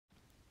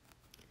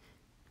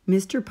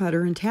Mr.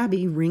 Putter and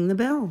Tabby ring the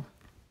bell.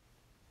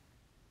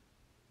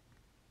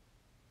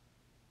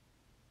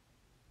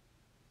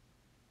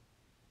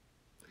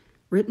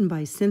 Written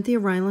by Cynthia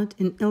Rylant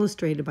and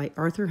illustrated by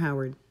Arthur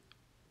Howard.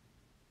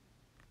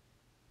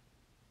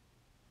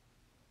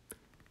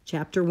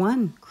 Chapter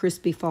 1,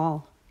 Crispy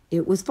Fall.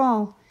 It was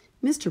fall.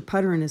 Mr.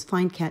 Putter and his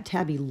fine cat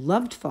Tabby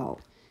loved fall.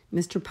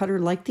 Mr. Putter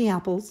liked the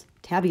apples,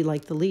 Tabby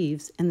liked the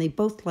leaves, and they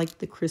both liked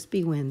the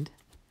crispy wind.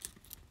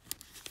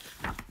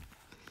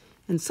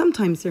 And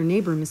sometimes their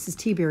neighbor, Mrs.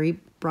 Teaberry,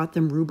 brought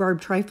them rhubarb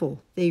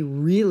trifle. They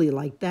really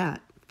liked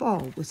that.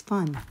 Fall was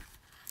fun.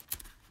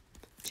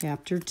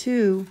 Chapter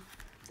 2,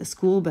 The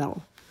School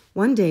Bell.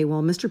 One day,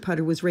 while Mr.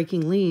 Putter was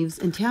raking leaves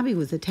and Tabby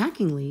was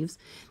attacking leaves,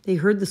 they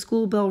heard the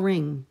school bell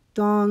ring.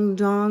 Dong,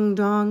 dong,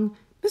 dong.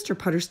 Mr.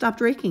 Putter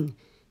stopped raking.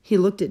 He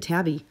looked at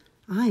Tabby.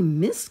 "I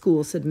miss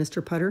school," said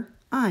Mr. Putter.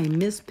 "I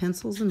miss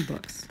pencils and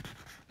books."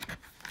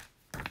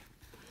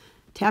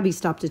 Tabby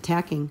stopped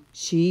attacking.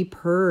 She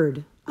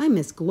purred. "I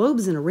miss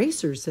globes and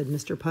erasers," said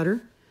Mr.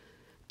 Putter.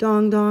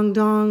 Dong, dong,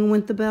 dong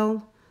went the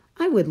bell.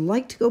 "I would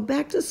like to go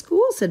back to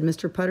school," said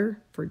Mr.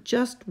 Putter, "for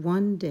just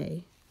one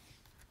day."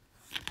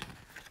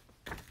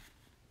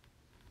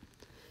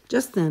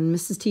 Just then,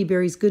 Mrs.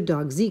 Teaberry's good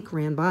dog, Zeke,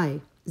 ran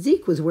by.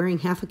 Zeke was wearing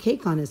half a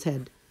cake on his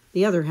head.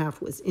 The other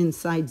half was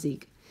inside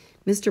Zeke.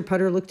 Mr.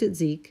 Putter looked at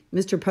Zeke.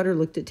 Mr. Putter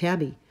looked at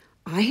Tabby.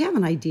 "I have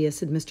an idea,"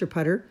 said Mr.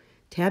 Putter.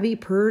 Tabby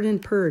purred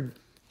and purred.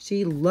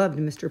 She loved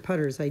Mr.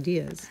 Putter's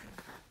ideas.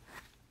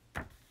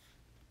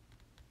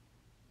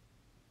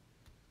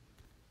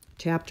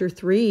 Chapter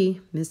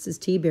 3, Mrs.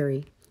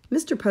 Teaberry.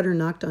 Mr. Putter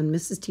knocked on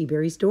Mrs.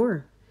 Teaberry's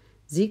door.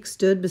 Zeke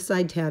stood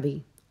beside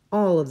Tabby.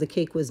 All of the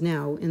cake was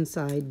now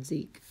inside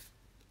Zeke.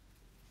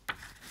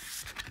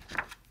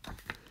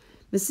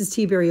 Mrs.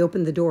 Teaberry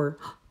opened the door.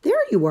 "There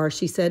you are,"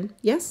 she said.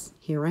 "Yes,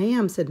 here I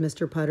am," said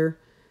Mr. Putter.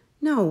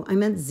 "No, I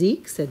meant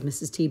Zeke," said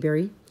Mrs.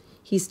 Teaberry.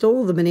 "He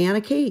stole the banana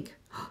cake."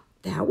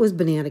 "That was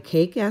banana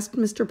cake?" asked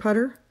Mr.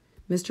 Putter.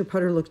 Mr.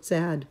 Putter looked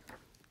sad.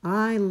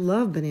 "I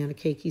love banana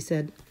cake," he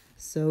said.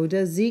 "So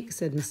does Zeke,"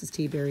 said Mrs.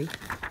 Teaberry.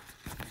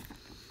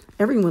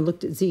 Everyone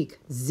looked at Zeke.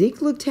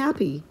 Zeke looked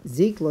happy.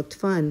 Zeke looked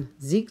fun.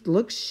 Zeke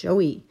looked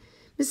showy.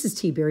 "Mrs.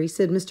 Teaberry,"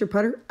 said Mr.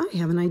 Putter, "I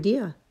have an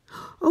idea."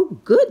 "Oh,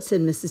 good,"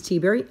 said Mrs.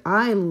 Teaberry.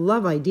 "I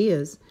love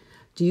ideas."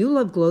 "Do you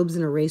love globes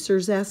and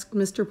erasers?" asked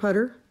Mr.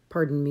 Putter.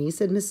 "Pardon me,"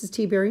 said Mrs.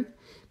 Teaberry.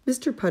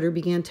 Mr. Putter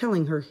began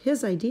telling her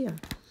his idea.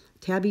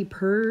 Tabby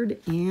purred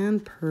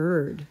and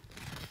purred.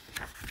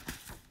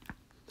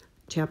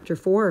 Chapter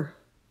 4,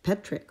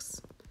 Pet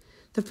Tricks.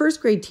 The first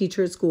grade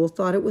teacher at school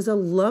thought it was a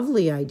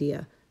lovely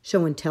idea.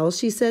 "Show and tell,"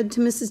 she said to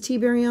Mrs.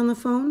 Teaberry on the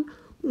phone.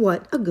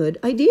 "What a good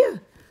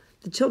idea."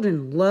 The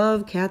children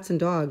love cats and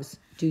dogs.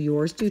 Do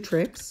yours do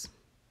tricks?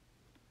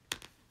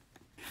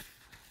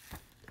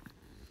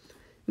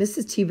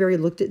 Mrs. Teaberry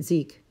looked at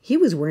Zeke. He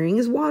was wearing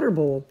his water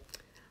bowl.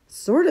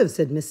 "Sort of,"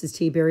 said Mrs.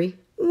 Teaberry.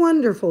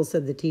 "Wonderful,"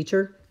 said the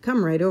teacher.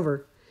 "Come right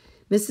over."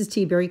 Mrs.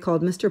 Teaberry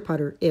called Mr.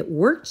 Putter. "It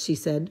worked," she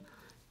said.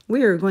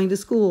 "We're going to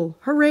school."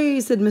 "Hooray,"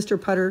 said Mr.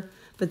 Putter.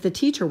 "But the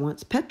teacher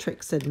wants pet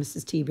tricks," said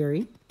Mrs.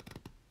 Teaberry.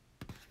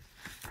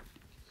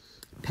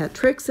 "Pet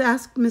tricks?"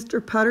 asked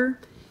Mr. Putter.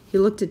 He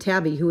looked at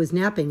Tabby, who was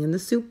napping in the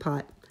soup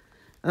pot.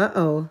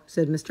 "Uh-oh,"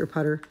 said Mr.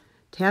 Putter.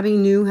 Tabby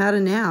knew how to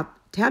nap.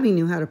 Tabby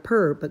knew how to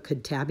purr, but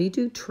could Tabby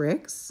do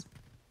tricks?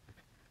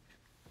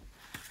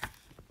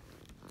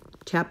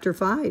 Chapter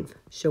 5,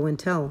 Show and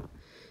Tell.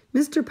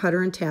 Mr.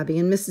 Putter and Tabby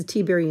and Mrs.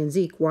 Teaberry and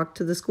Zeke walked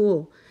to the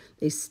school.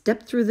 They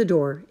stepped through the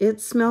door. "It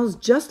smells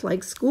just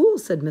like school,"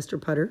 said Mr.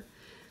 Putter.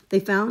 They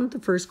found the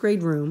first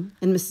grade room,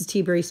 and Mrs.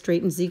 Teaberry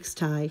straightened Zeke's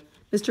tie.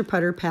 Mr.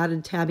 Putter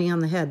patted Tabby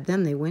on the head.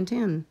 Then they went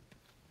in.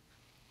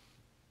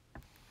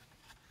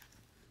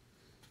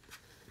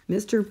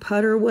 Mr.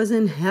 Putter was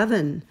in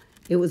heaven.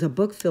 It was a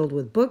book filled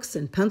with books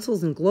and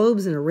pencils and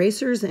globes and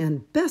erasers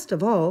and, best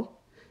of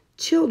all,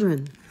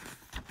 children.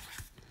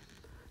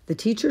 The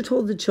teacher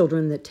told the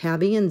children that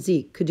Tabby and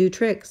Zeke could do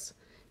tricks.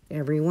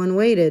 Everyone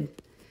waited.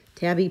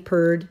 Tabby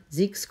purred.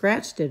 Zeke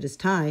scratched at his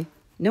tie.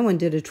 No one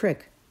did a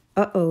trick.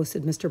 "Uh-oh,"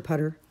 said Mr.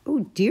 Putter.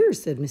 "Oh, dear,"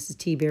 said Mrs.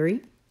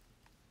 Teaberry.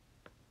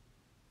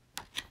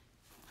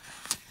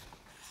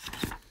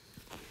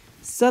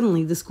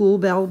 Suddenly, the school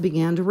bell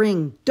began to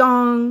ring.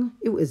 Dong!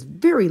 It was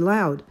very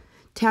loud.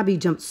 Tabby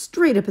jumped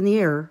straight up in the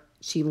air.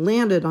 She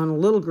landed on a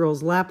little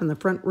girl's lap in the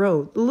front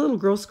row. The little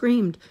girl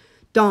screamed.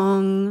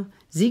 Dong!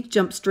 Zeke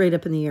jumped straight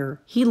up in the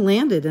air. He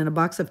landed in a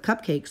box of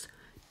cupcakes.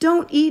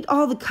 "Don't eat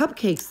all the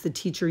cupcakes," the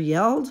teacher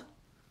yelled.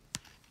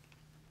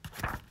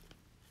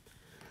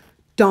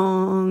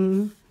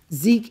 Dong!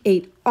 Zeke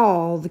ate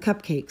all the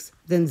cupcakes.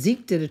 Then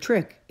Zeke did a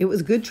trick. It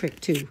was a good trick,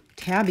 too.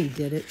 Tabby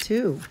did it,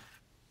 too.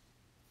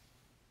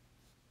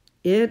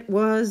 It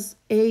was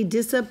a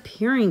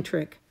disappearing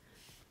trick.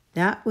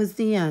 That was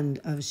the end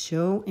of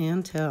Show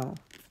and Tell.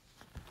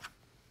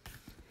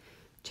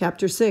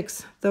 Chapter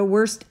 6, The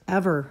Worst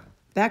Ever.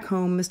 Back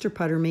home, Mr.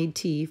 Putter made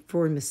tea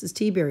for Mrs.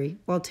 Teaberry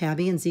while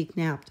Tabby and Zeke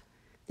napped.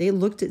 They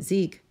looked at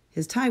Zeke.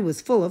 His tie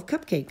was full of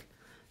cupcake.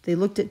 They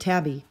looked at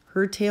Tabby.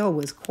 Her tail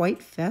was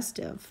quite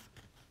festive.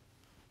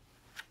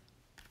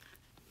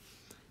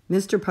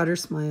 Mr. Putter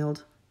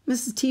smiled.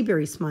 Mrs.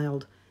 Teaberry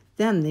smiled.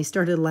 Then they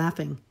started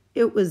laughing.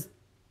 It was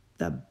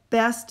the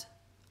best,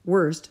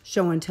 worst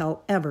show and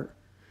tell ever.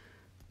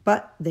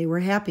 But they were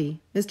happy.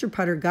 Mr.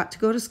 Putter got to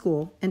go to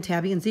school, and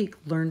Tabby and Zeke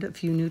learned a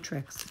few new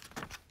tricks.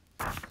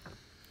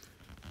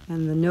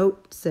 And the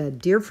note said,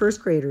 "Dear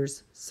first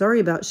graders, sorry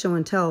about show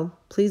and tell.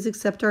 Please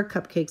accept our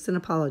cupcakes and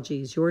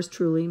apologies. Yours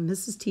truly,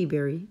 Mrs.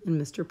 Teaberry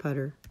and Mr.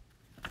 Putter."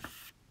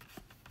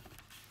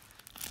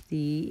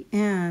 The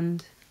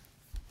end.